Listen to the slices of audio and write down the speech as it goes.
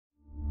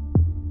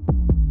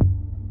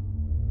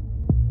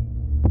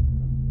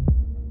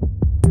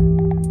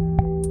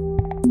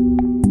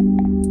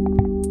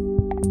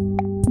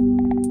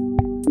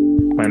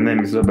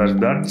name is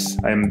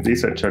Darģis. I am a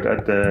researcher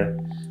at the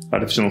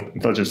Artificial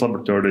Intelligence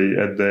Laboratory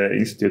at the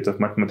Institute of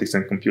Mathematics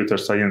and Computer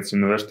Science,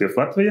 University of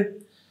Latvia.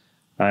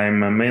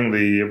 I'm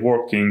mainly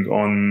working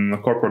on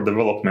corporate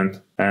development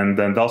and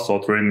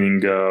also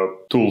training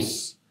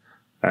tools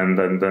and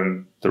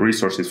then the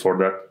resources for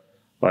that,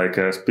 like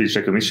speech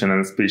recognition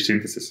and speech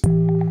synthesis.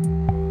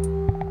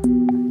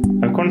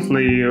 I'm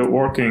currently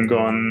working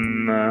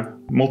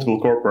on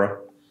multiple corpora.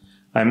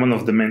 I'm one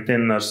of the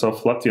maintainers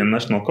of Latvian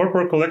National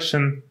Corpora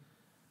Collection.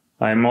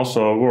 I'm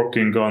also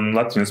working on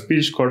Latvian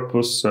Speech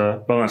Corpus,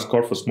 Balanced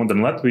Corpus Modern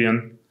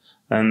Latvian,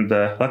 and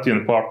the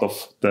Latvian part of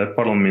the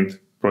Parliament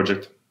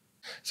project.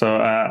 So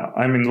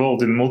I'm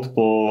involved in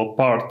multiple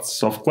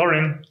parts of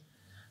CLARIN.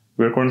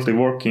 We're currently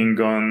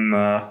working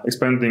on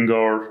expanding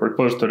our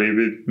repository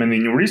with many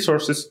new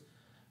resources,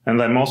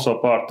 and I'm also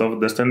a part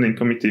of the standing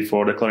committee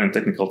for the CLARIN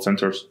technical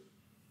centers.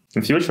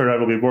 In future, I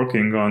will be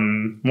working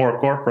on more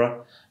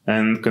corpora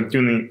and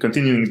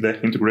continuing the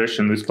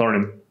integration with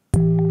CLARIN.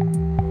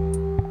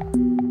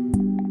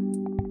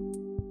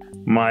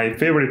 My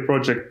favorite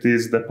project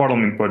is the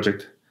Parliament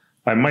project.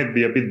 I might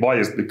be a bit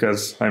biased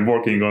because I'm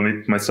working on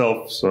it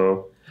myself,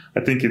 so I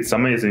think it's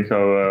amazing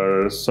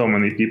how so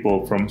many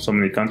people from so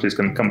many countries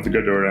can come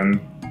together and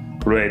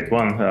create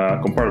one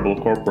comparable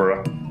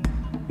corpora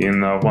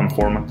in one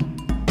format.